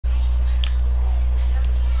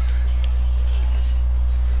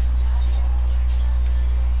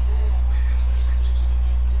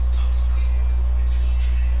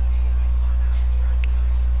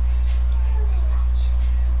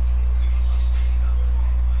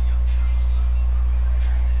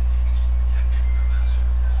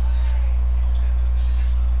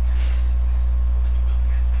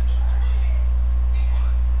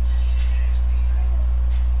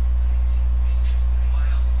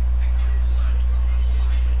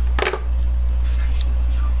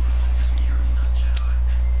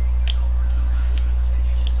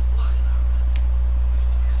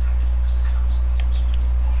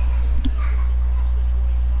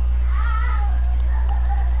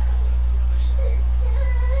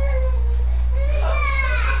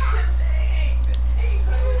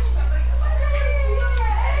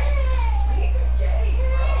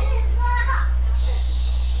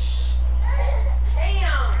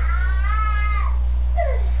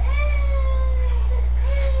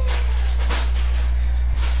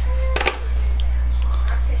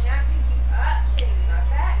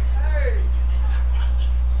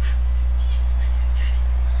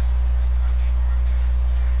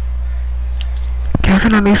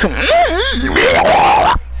laughing at me some.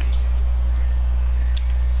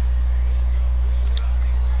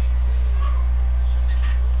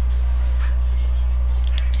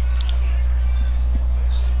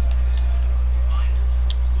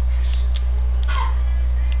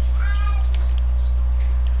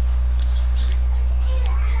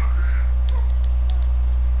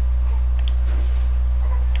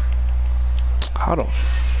 How the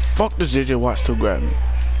fuck does JJ Watt still grab me?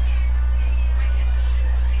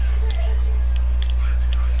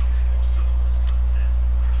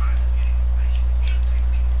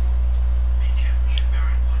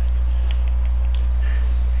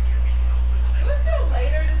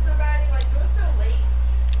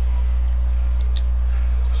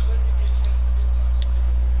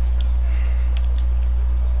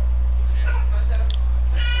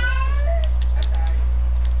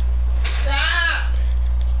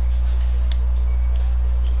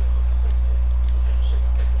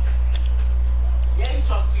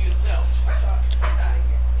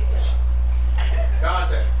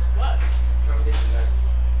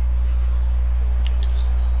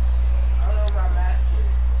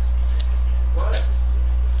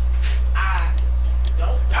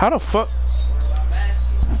 How the fuck?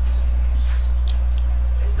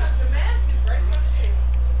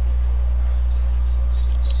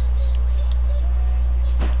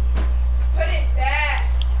 Put it back.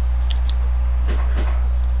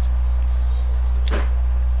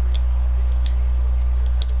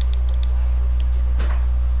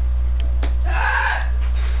 Stop!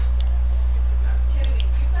 Kennedy,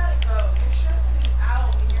 you gotta go. You're stressing me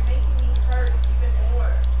out and you're making me hurt even more.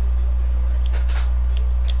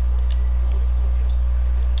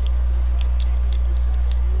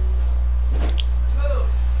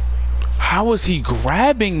 How is he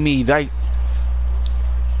grabbing me? Like,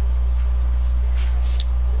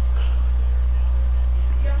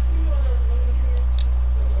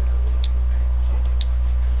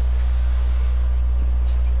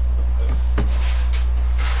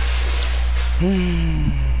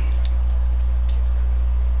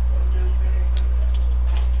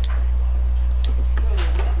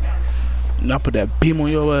 Now put that beam on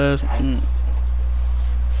your ass.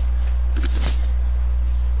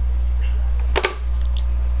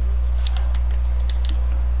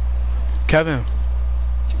 Kevin.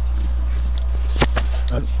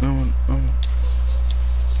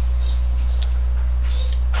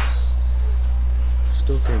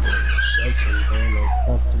 Still can't get a reception, man. Like,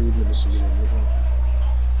 past 3 minutes to get a rhythm.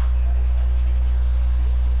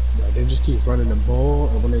 Like, they just keep running the ball,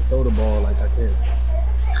 and when they throw the ball, like, I can't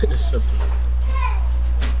accept it.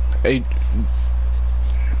 Hey,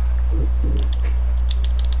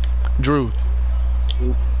 Drew.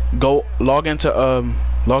 Go log into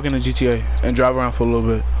GTA and drive around for a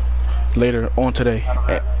little bit later on today.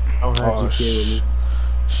 I don't have GTA with me.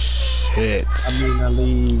 Shit. I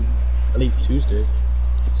mean, I leave Tuesday.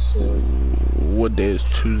 So what day is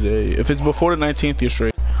Tuesday? If it's before the 19th, you're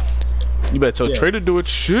straight. You better tell Trey to do it.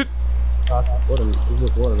 Shit. It's before the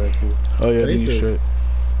 19th. Oh yeah, then you straight.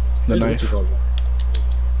 The 9th.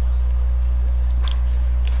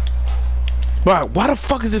 Bro, why the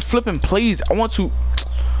fuck is this flipping plays? I want to.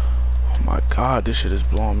 Oh my god, this shit is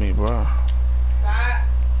blowing me, bro. Stop.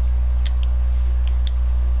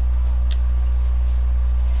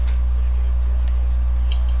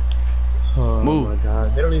 Oh Move. my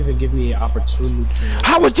god, they don't even give me an opportunity to.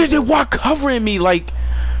 How is JJ Watt covering me? Like,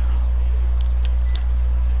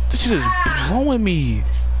 this shit is blowing me.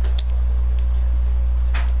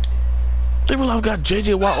 They realize I've got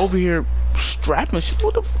JJ Watt over here strapping shit.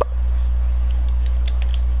 What the fuck?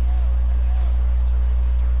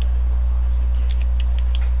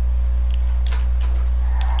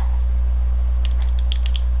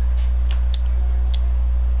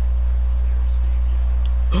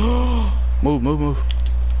 Move.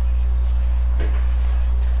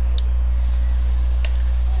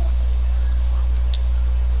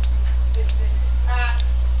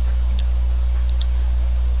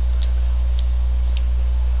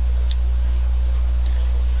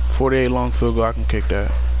 48 long field goal, I can kick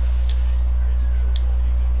that.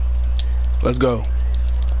 Let's go.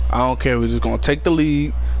 I don't care, we're just gonna take the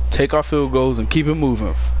lead, take our field goals, and keep it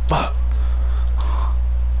moving. Fuck.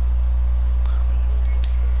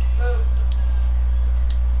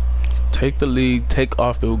 Take the lead, take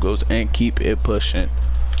our field goals, and keep it pushing.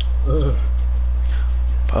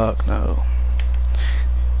 Fuck no.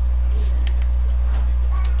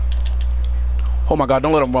 Oh my god,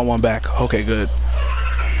 don't let him run one back. Okay, good.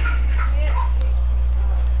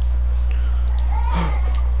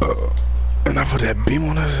 And I put that beam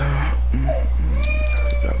on us.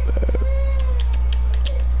 Got that.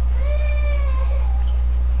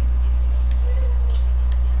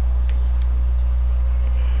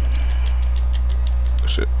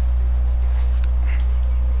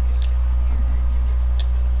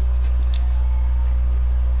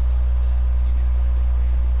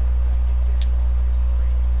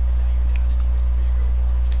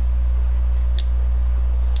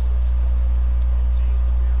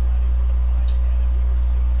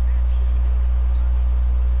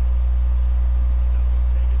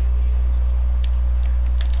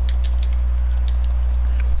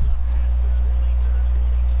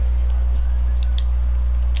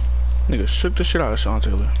 shook the shit out of Sean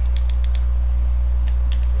Taylor.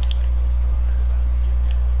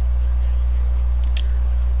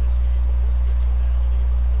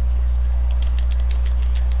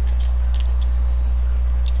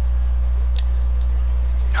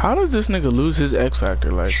 How does this nigga lose his X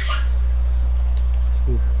factor? Like,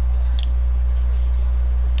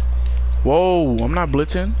 whoa, I'm not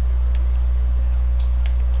blitzing.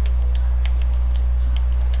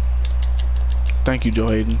 Thank you, Joe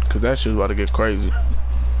Hayden, because that shit's about to get crazy.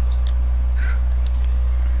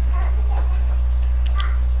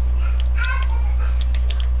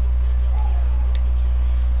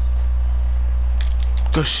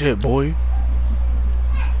 Good shit, boy.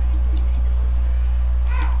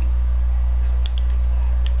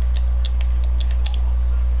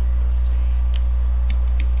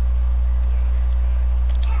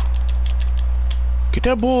 Get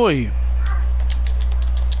that boy.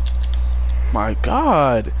 My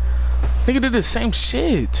God. Nigga did the same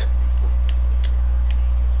shit.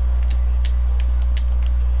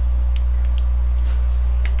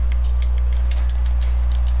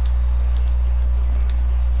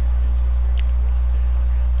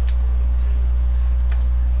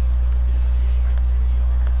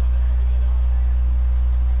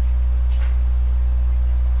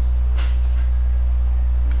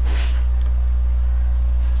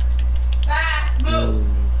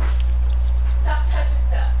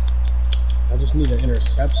 Need an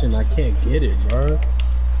interception. I can't get it, bro.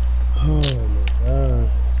 Oh my God.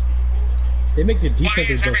 They make the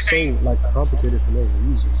defenses just so like complicated for no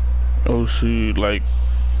reason. Oh shit, like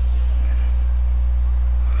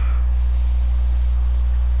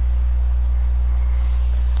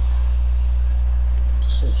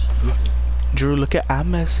So stupid. Drew, look at our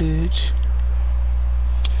message.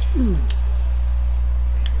 Come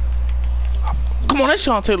on, that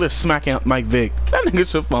Sean Taylor smacking Mike Vick. That nigga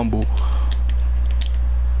should fumble.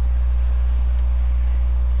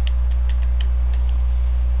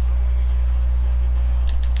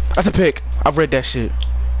 That's a pick. I've read that shit.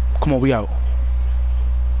 Come on, we out.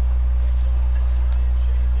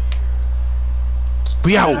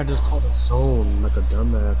 We out. I just called a zone like a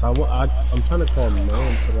dumbass. I'm trying to call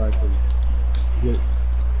man so that I can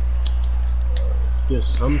get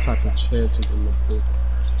some type of chance of in the pick.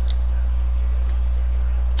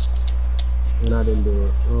 And I didn't do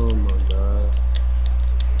it. Oh my God.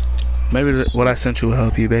 Maybe what I sent you will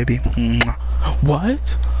help you, baby.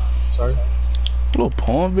 What? Sorry? Little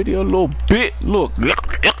porn video, little bit, look.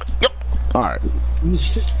 Alright.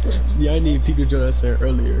 Yeah, I need people to join us there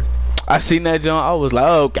earlier. I seen that, John. I was like,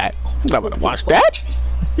 oh, okay. I'm gonna watch that.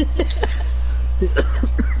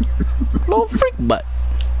 Little freak butt.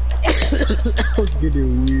 I was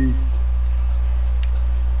getting weak.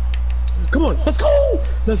 Come on, let's go!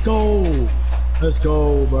 Let's go! Let's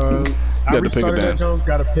go, bro. I restarted that jump,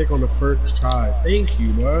 got a pick on the first try. Thank you,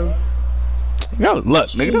 bro. That was luck,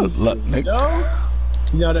 nigga. That was luck, nigga.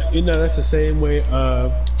 You know that's the same way. I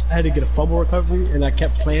had to get a fumble recovery, and I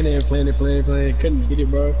kept playing it and playing it, couldn't get it,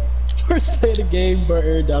 bro. First play of the game, bro.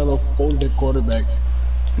 Aaron Donald folded the quarterback.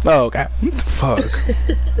 Oh, okay. Fuck.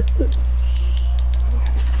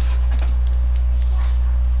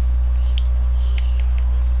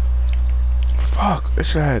 Fuck. It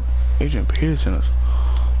should have had Adrian Peterson.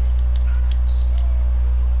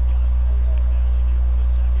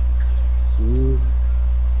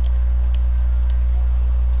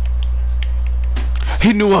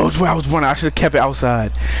 He knew where I was running. I should have kept it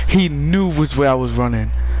outside. He knew which way I was running.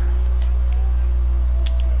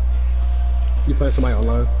 You playing somebody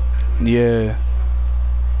online? Yeah.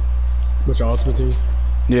 What's your ultimate team?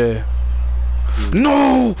 Yeah.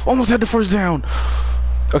 No! Almost had the first down.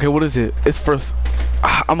 Okay, what is it? It's first.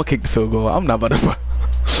 I'm gonna kick the field goal. I'm not about to.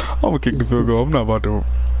 I'm gonna kick the field goal. I'm not about to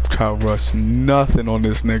try to rush nothing on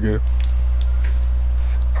this nigga.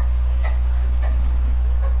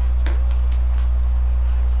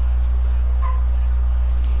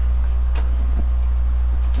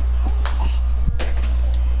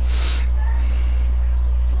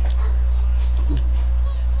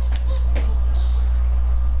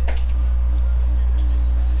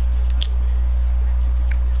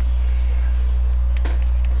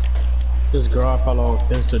 This girl follow on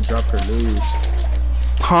fence to drop her nudes.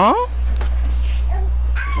 Huh?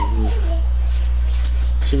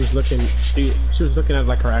 She was looking. She was looking at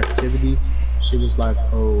like her activity. She was like,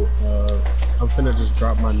 "Oh, I'm finna just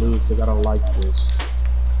drop my nudes because I don't like this."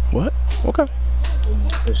 What? Okay.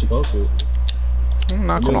 And she posted. I'm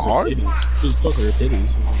not gonna argue. She was posting her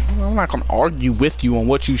titties. I'm not gonna argue with you on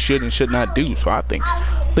what you should and should not do. So I think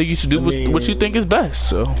you should do what you think is best.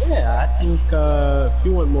 So yeah, I think if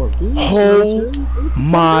you want more views, oh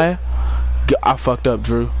my I fucked up,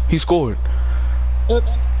 Drew. He scored.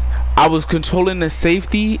 I was controlling the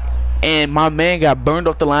safety, and my man got burned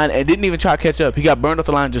off the line and didn't even try to catch up. He got burned off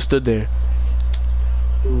the line and just stood there.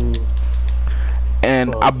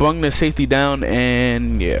 And I brung the safety down,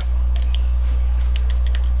 and yeah.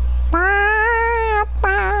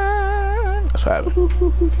 That's what happened.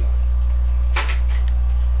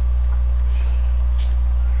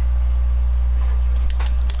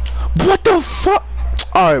 What the fuck?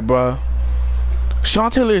 Alright, bro.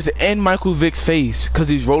 Sean Taylor is in Michael Vick's face because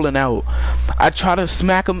he's rolling out. I try to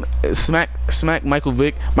smack him, smack Michael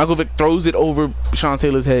Vick. Michael Vick throws it over Sean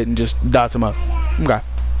Taylor's head and just dots him up. Okay.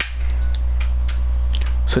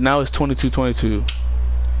 So now it's 22-22.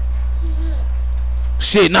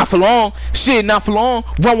 Shit, not for long. Shit, not for long.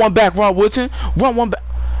 Run one back, Rod Woodson. Run one back.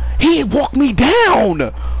 He walked me down.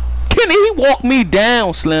 Kenny, he walked me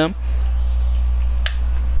down, Slim.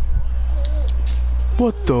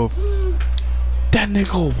 What the? That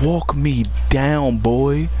nigga walk me down,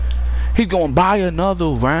 boy. He's gonna buy another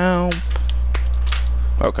round.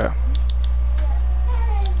 Okay.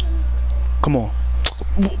 Come on.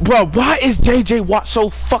 Bro, why is JJ Watt so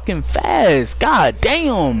fucking fast? God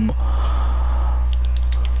damn.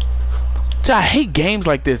 I hate games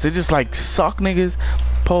like this. They just like suck niggas.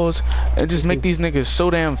 Pause. And just make these niggas so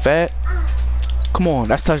damn fat. Come on,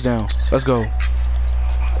 that's touchdown. Let's go.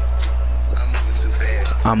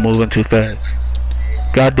 I'm moving too fast.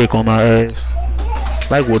 Got dick on my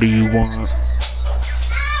ass. Like, what do you want?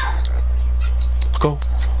 Go.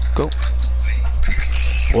 Go.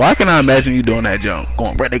 Well, I cannot imagine you doing that jump.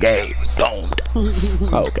 Going renegade. Don't.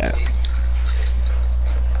 Okay.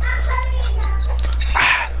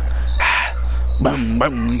 Bum,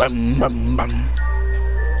 bum, bum, bum, bum.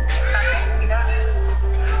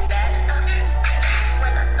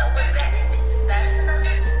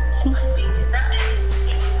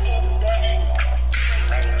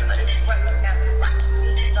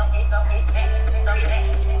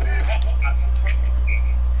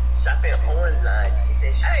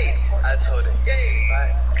 I told her,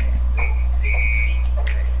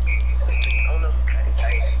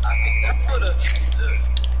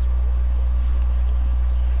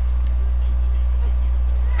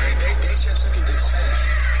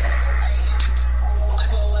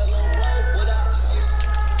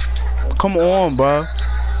 come on, bro.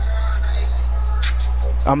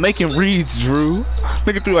 I'm making reads, Drew.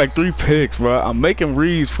 Nigga threw like 3 picks, bro. I'm making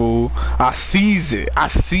reads, fool. I seize it. I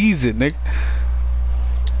seize it, nigga.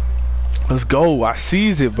 Let's go. I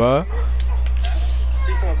seize it, bro.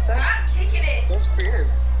 That's creative.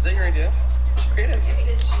 Is that your idea? It's creative.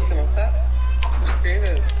 Come up with that. It's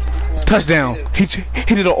creative. Touchdown. He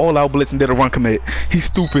did an all-out blitz and did a run commit. He's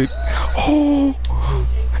stupid. Oh,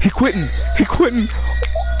 he quitting. He quitting.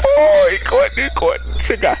 Oh, he quitting. He quitting.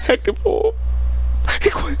 Shit got hectic for him. He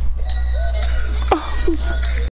quit.